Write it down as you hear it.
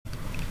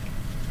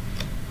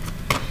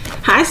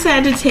Hi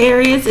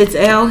Sagittarius, it's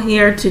Elle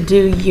here to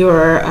do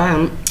your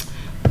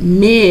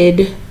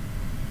mid-September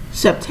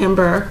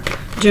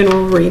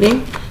general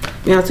reading.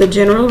 Now it's a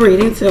general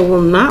reading, so it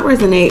will not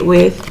resonate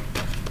with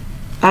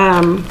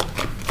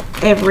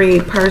every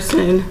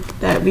person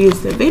that views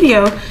the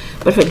video,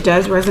 but if it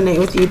does resonate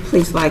with you,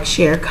 please like,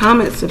 share,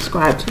 comment,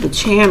 subscribe to the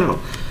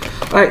channel.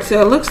 Alright,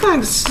 so it looks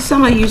like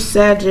some of you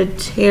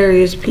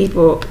Sagittarius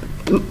people,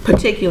 in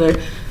particular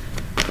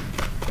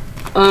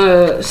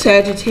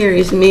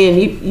Sagittarius men,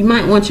 you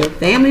might want your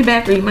family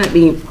back, or you might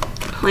be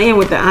playing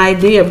with the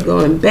idea of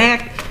going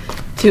back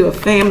to a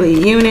family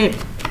unit,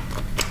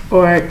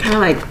 or kind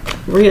of like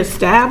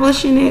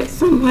reestablishing it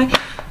some way.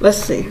 Let's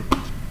see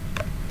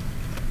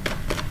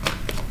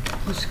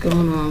what's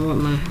going on with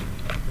my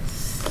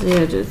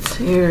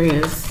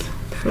Sagittarius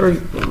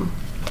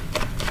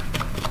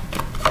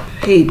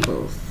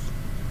peoples.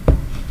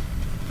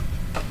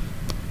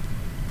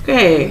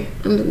 Okay,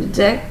 under the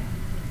deck,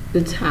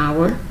 the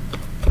Tower.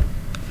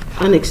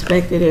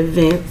 Unexpected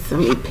events,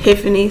 some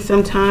epiphany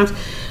sometimes.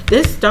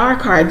 This star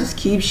card just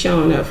keeps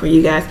showing up for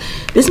you guys.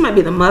 This might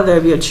be the mother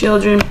of your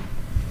children.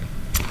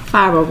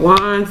 Five of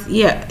Wands.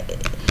 Yeah.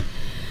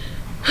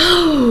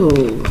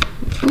 Oh,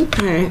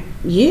 okay.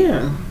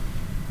 Yeah.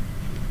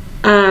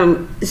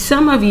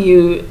 Some of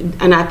you,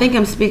 and I think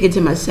I'm speaking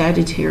to my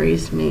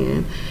Sagittarius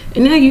man,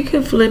 and now you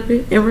can flip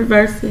it and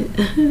reverse it.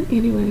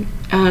 Anyway.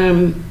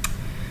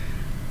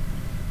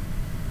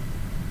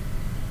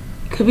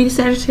 Could be the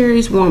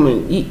Sagittarius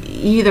woman. You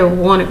either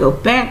want to go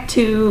back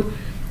to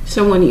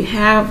someone you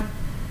have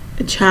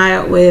a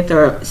child with,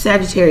 or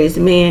Sagittarius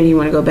man, you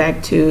want to go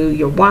back to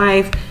your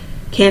wife.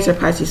 Cancer,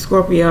 Pisces,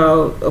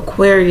 Scorpio,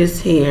 Aquarius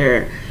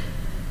here.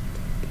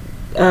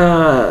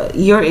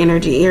 Your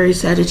energy, Aries,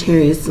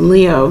 Sagittarius,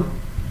 Leo.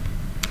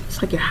 It's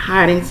like you're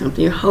hiding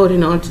something. You're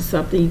holding on to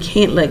something. You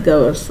can't let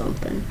go of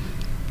something.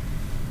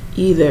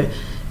 Either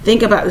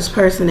think about this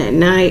person at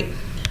night.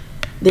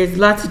 There's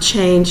lots of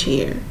change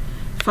here.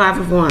 Five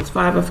of Wands,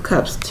 Five of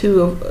Cups, Two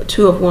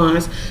of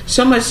Wands.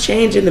 So much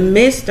change in the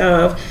midst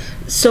of,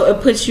 so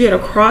it puts you at a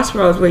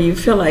crossroads where you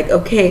feel like,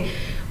 okay,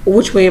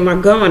 which way am I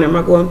going? Am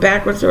I going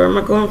backwards or am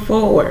I going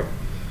forward?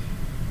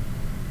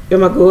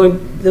 Am I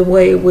going the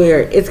way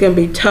where it's going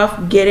to be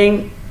tough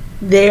getting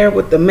there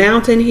with the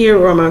mountain here,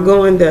 or am I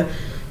going the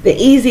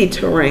easy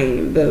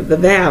terrain, the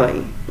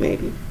valley,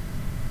 maybe?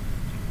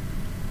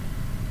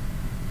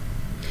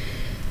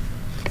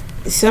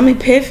 Some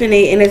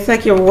epiphany, and it's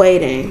like you're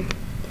waiting.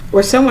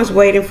 Where someone's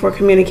waiting for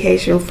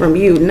communication from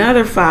you.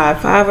 Another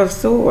Five of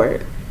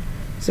Swords.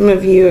 Some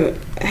of you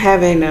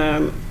having,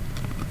 now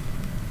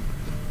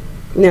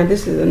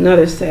this is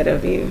another set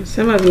of you.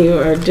 Some of you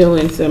are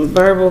doing some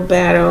verbal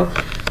battle.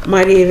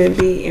 Might even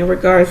be in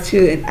regards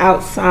to an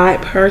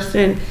outside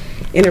person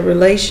in a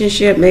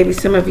relationship. Maybe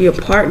some of you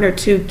are partner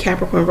to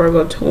Capricorn,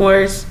 Virgo,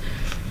 Taurus.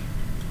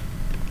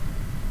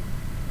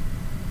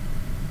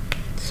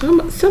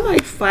 Somebody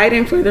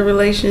fighting for the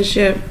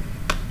relationship,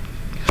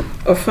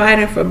 or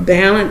fighting for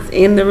balance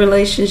in the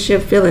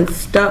relationship, feeling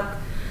stuck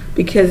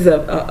because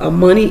of a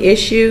money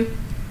issue,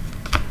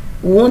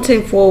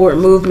 wanting forward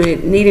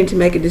movement, needing to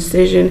make a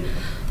decision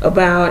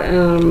about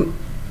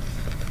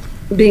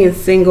being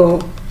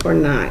single or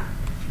not.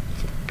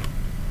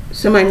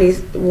 Somebody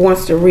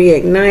wants to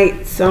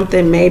reignite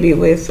something, maybe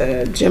with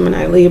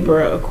Gemini,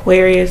 Libra,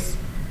 Aquarius.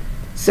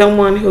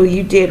 Someone who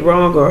you did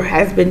wrong, or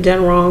has been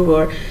done wrong,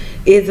 or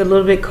is a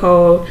little bit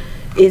cold,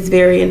 is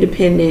very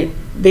independent,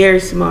 very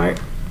smart.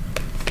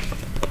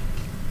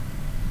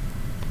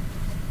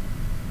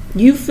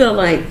 You feel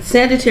like,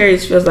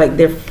 Sagittarius feels like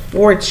their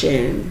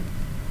fortune,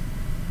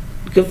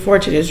 good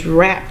fortune, is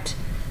wrapped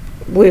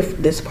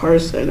with this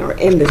person or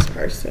in this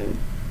person.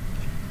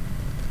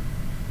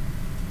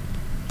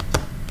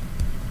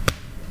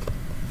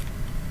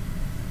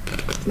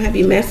 Might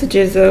be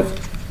messages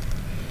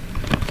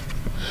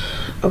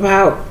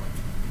about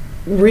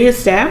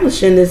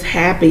reestablishing this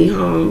happy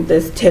home,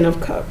 this Ten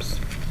of Cups.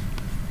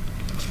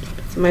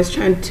 Somebody's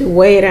trying to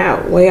weigh it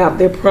out, weigh out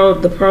the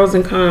pros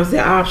and cons, the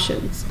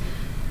options.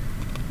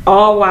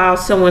 All while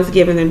someone's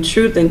giving them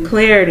truth and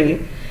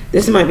clarity.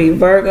 This might be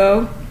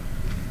Virgo.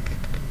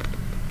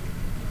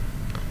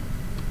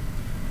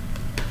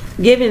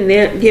 Giving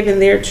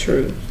their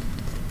truth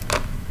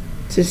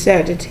to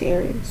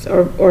Sagittarius,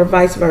 or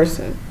vice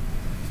versa.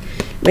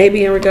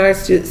 Maybe in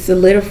regards to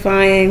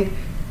solidifying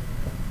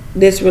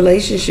this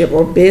relationship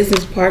or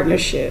business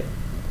partnership.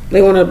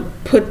 They want to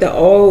put the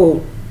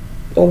old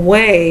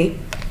away,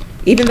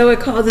 even though it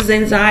causes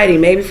anxiety,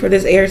 maybe for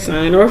this air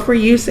sign, or for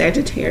you,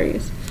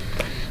 Sagittarius.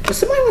 But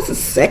somebody wants a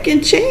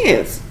second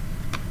chance.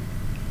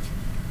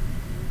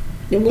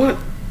 They want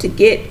to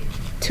get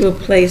to a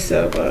place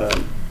of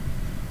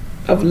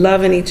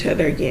loving each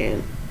other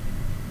again.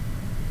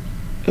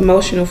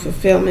 Emotional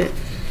fulfillment.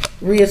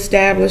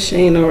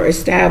 Reestablishing or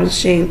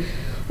establishing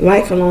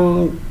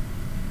lifelong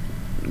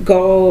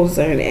goals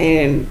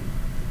and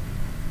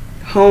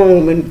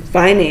home and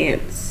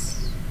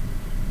finance.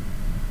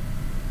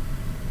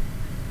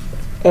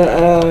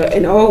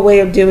 An old way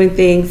of doing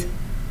things,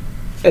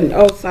 an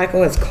old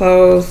cycle has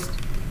closed.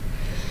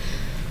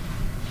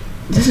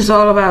 This is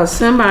all about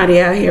somebody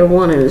out here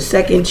wanting a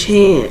second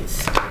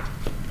chance.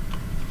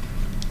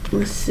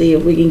 Let's see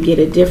if we can get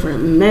a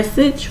different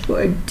message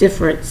for a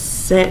different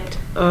set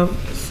of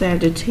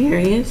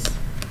Sagittarius.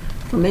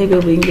 Or maybe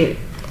we can get,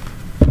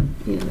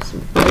 you know,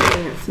 some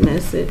advanced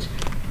message.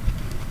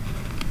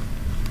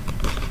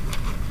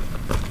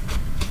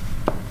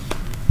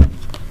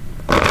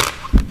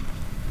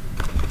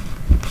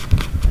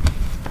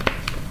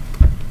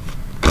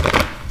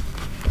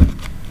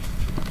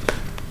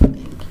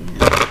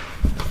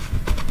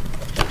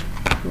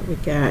 We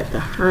got the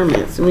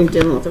Hermit, so we're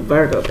dealing with the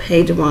Virgo.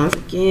 Page of Wands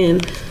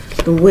again,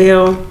 the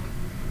Wheel,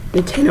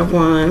 the Ten of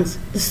Wands,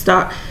 the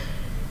Star.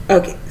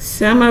 Okay,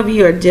 some of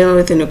you are dealing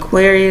with an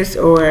Aquarius,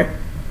 or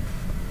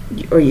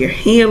you're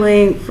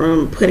healing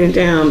from putting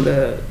down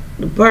the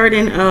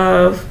burden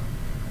of.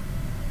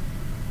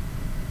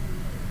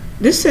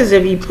 This says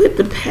if you put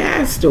the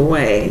past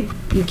away,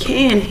 you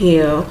can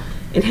heal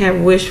and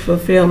have wish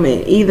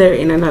fulfillment, either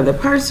in another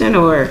person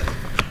or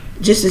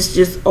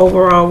just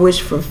overall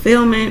wish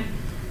fulfillment.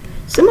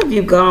 Some of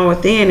you gone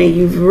within and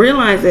you've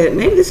realized that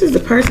maybe this is the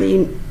person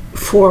you,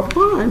 Four of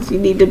Wands, you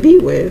need to be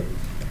with.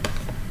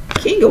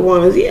 King of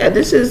Wands, yeah,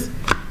 this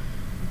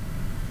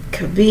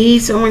could be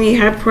someone you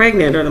have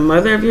pregnant, or the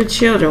mother of your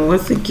children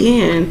once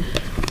again,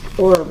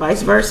 or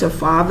vice versa,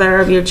 father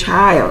of your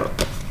child.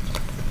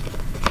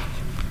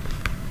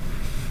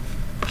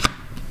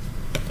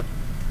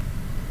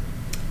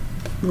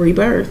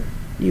 Rebirth.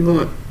 You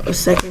want a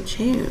second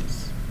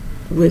chance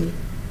with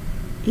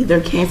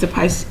either Cancer,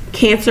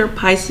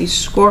 Pisces,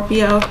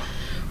 Scorpio,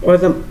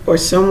 or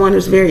someone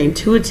who's very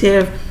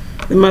intuitive,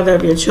 the mother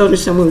of your children,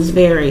 someone who's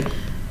very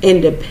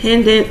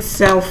independent,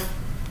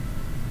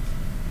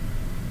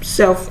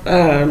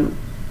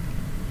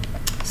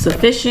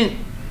 self-sufficient.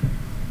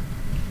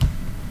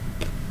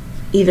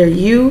 Either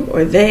you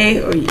or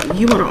they, or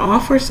you want to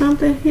offer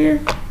something here.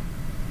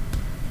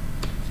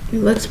 It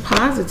looks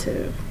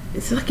positive.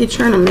 It's like you're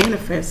trying to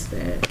manifest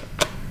that.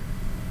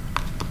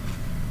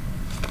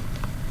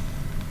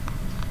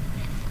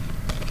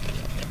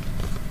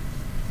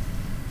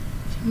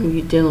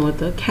 You're dealing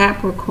with a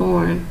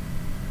Capricorn.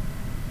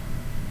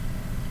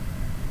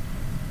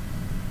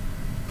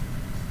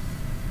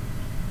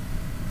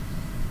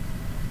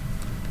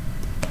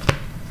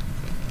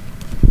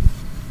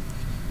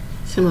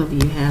 Some of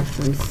you have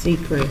some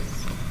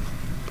secrets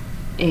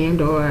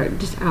and or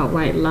just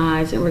outright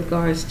lies in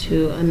regards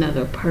to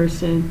another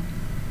person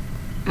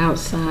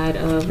outside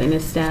of an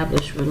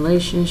established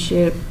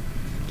relationship.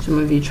 Some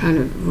of you trying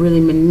to really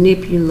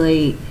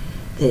manipulate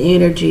the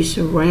energy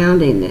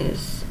surrounding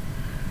this.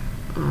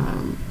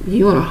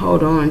 You want to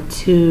hold on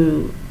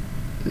to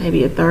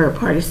maybe a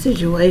third-party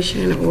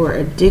situation or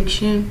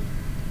addiction.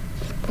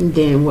 And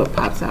then what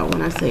pops out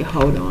when I say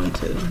hold on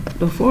to?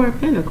 The Four of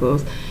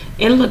Pentacles.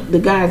 And look, the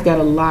guy's got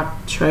a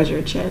locked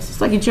treasure chest.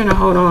 It's like you're trying to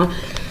hold on.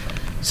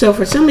 So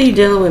for some of you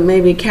dealing with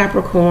maybe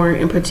Capricorn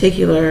in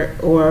particular,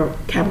 or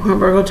Capricorn,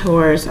 Virgo,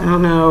 Taurus, I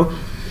don't know.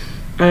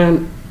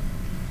 You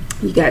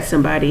got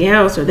somebody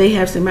else, or they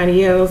have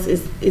somebody else.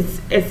 It's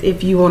as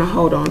if you want to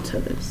hold on to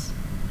this.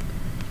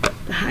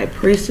 The High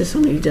Priestess,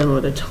 some of you dealing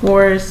with a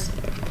Taurus,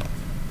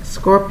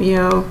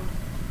 Scorpio.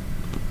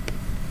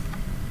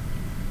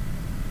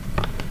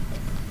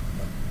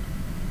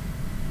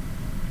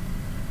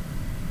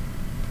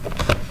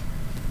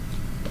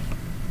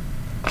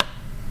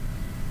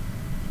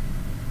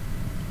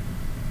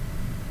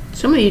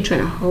 Some of you trying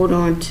to hold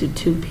on to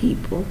two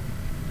people.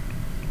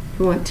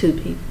 You want two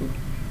people.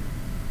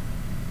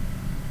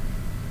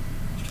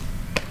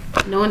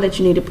 Knowing that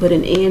you need to put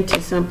an end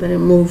to something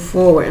and move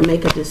forward and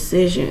make a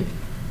decision.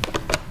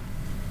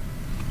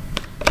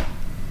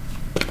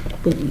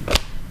 But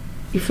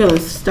you're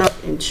feeling stuck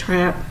and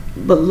trapped,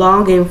 but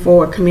longing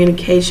for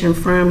communication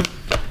from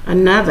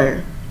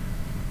another.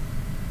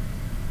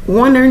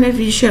 Wondering if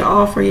you should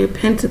offer your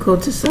pentacle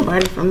to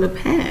somebody from the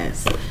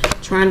past.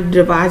 Trying to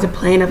devise a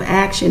plan of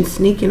action,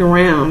 sneaking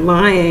around,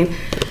 lying,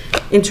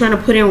 and trying to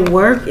put in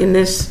work in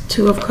this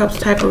Two of Cups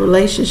type of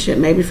relationship,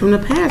 maybe from the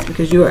past,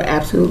 because you are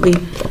absolutely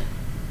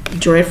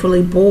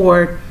dreadfully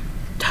bored,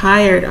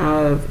 tired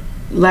of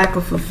lack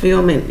of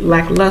fulfillment,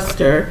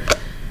 lackluster,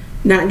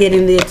 not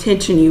getting the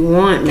attention you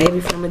want,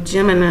 maybe from a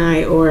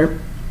Gemini, or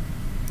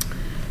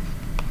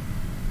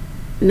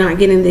not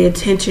getting the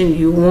attention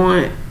you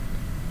want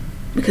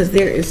because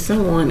there is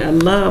someone, a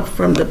love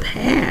from the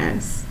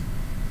past,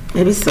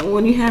 maybe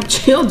someone you have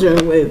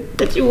children with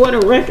that you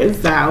want to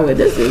reconcile with.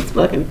 This is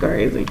fucking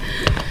crazy.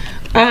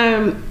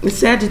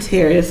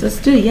 Sagittarius,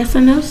 let's do a yes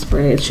or no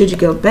spread. Should you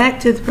go back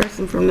to the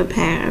person from the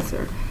past?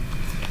 Or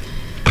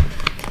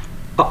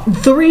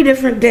three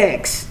different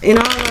decks, and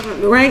all of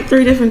them, right?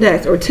 Three different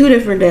decks, or two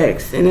different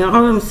decks, and all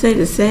of them say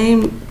the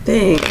same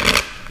thing.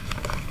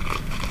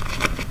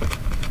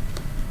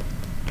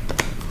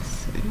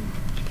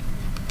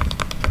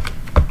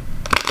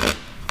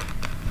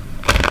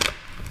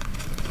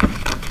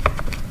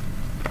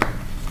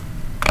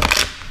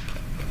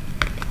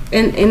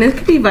 And it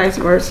could be vice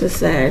versa,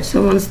 Sag.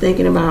 Someone's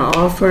thinking about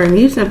offering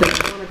you something,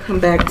 they want to come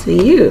back to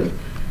you.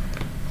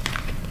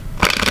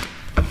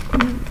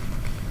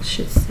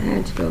 should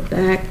Sag go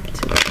back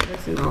to the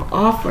person or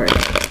offer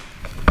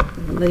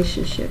a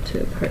relationship to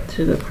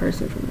the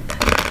person from the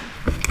past?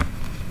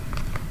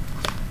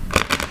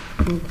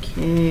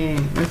 Okay,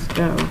 let's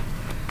go.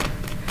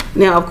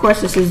 Now, of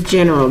course, this is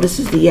general. This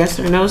is the yes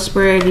or no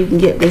spread. You can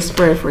get this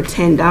spread for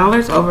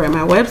 $10 over at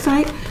my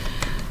website.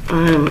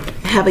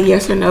 Have a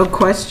yes or no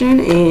question,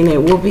 and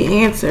it will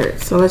be answered.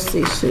 So let's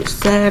see. Should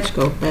Sag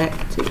go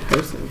back to the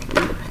person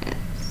from the past?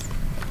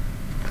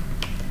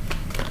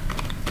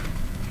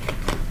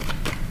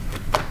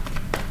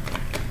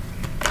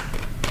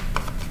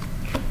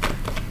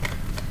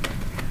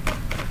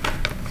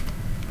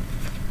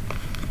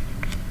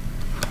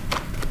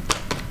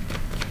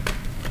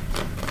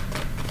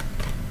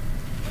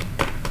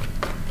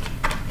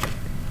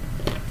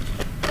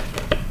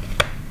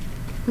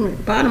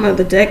 Bottom of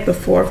the deck, the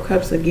Four of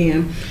Cups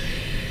again.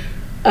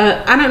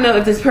 I don't know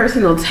if this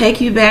person will take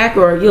you back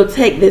or you'll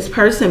take this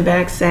person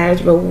back,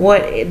 Sag, but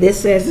what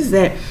this says is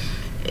that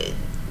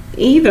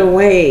either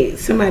way,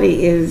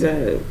 somebody is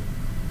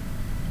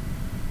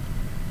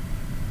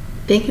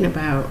thinking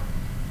about,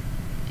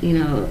 you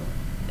know,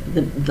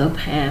 the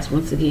past.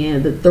 Once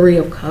again, the Three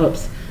of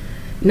Cups,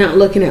 not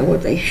looking at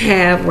what they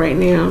have right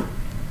now.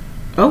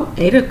 Oh,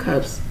 Eight of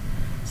Cups.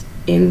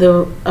 In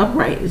the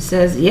upright, it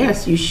says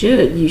yes, you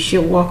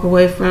should walk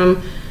away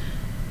from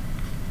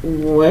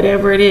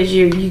whatever it is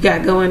you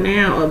got going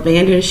now,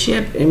 abandon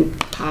ship, and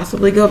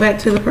possibly go back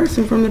to the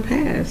person from the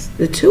past.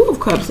 The Two of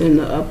Cups in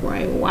the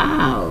upright.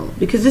 Wow,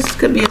 because this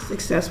could be a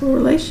successful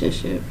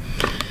relationship.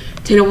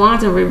 Ten of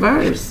Wands in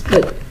reverse,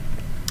 but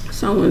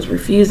someone's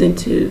refusing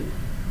to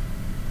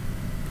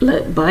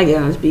let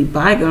bygones be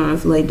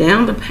bygones. Lay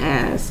down the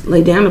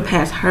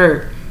past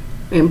hurt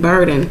and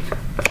burden,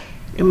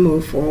 and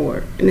move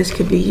forward. And this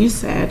could be you,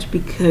 Sag,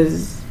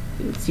 because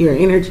it's your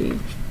energy.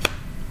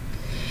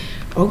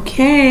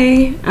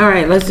 Okay, all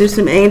right, let's do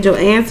some angel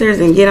answers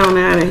and get on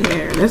out of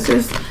here. This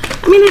is,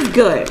 I mean, it's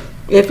good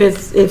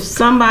if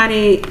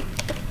somebody,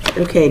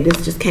 okay,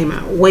 this just came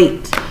out.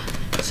 Wait.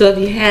 So if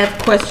you have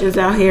questions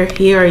out here,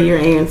 here are your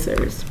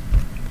answers.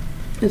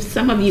 If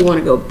some of you want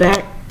to go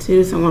back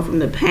to someone from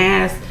the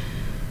past,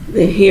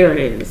 then here it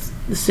is.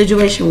 The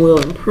situation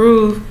will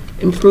improve,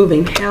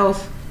 improving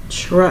health,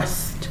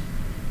 trust.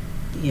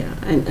 Yeah,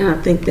 and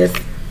I think that's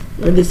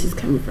where this is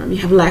coming from. You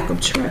have lack of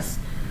trust,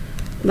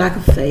 lack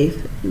of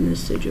faith in this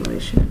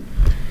situation.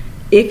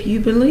 If you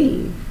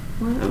believe.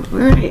 Wow, all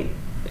right.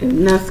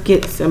 And let's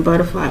get some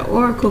butterfly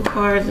oracle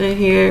cards in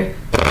here.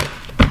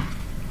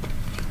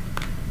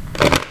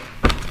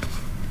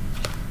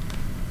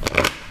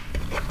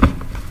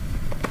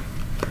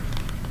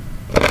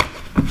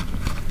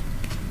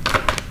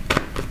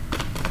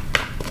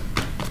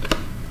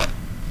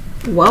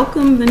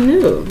 Welcome the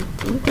new.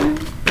 Okay.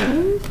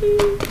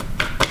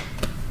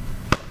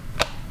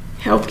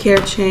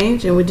 Healthcare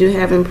change, and we do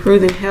have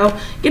improving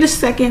health. Get a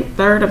second,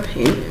 third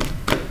opinion.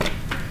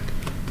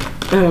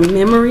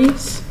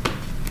 Memories,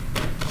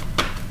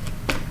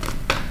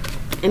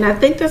 and I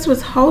think that's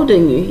what's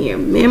holding you here.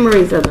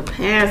 Memories of the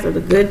past, of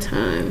the good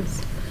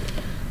times.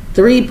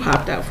 Three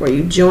popped out for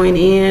you. Join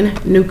in,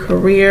 new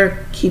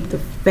career, keep the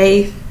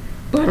faith.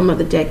 Bottom of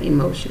the deck,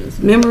 emotions,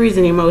 memories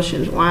and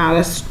emotions. Wow,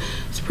 it's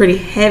pretty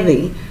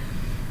heavy.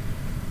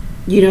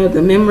 You know,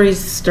 the memories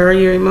stir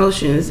your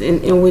emotions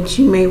in which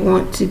you may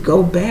want to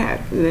go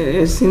back.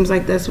 It seems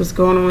like that's what's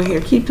going on here.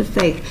 Keep the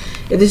faith.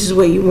 If this is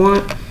what you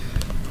want,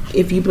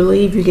 if you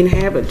believe you can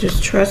have it,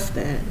 just trust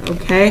that,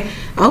 okay?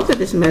 I hope that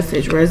this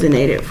message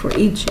resonated for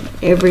each and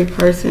every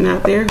person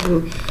out there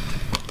who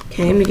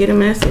came to get a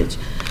message.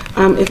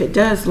 If it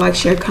does, like,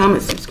 share,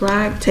 comment,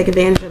 subscribe. Take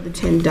advantage of the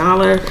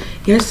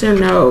 $10 yes or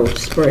no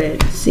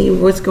spread. See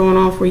what's going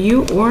on for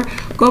you, or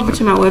go over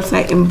to my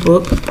website and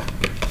book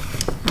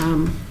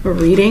a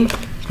reading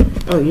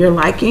of your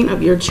liking,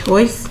 of your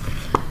choice.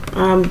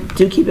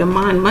 Do keep in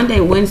mind, Monday,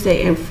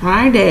 Wednesday, and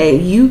Friday,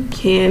 you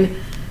can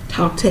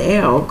talk to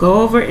Elle.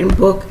 Go over and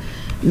book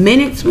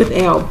Minutes with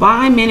Elle.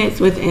 Buy Minutes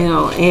with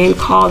Elle and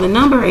call the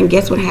number, and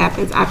guess what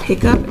happens? I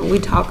pick up and we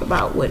talk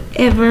about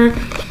whatever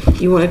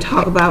you want to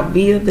talk about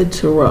via the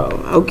tarot,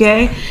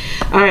 okay?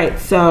 All right,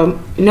 so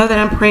know that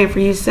I'm praying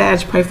for you,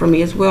 Sag. Pray for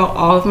me as well.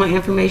 All of my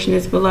information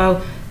is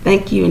below.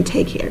 Thank you, and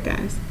take care,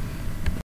 guys.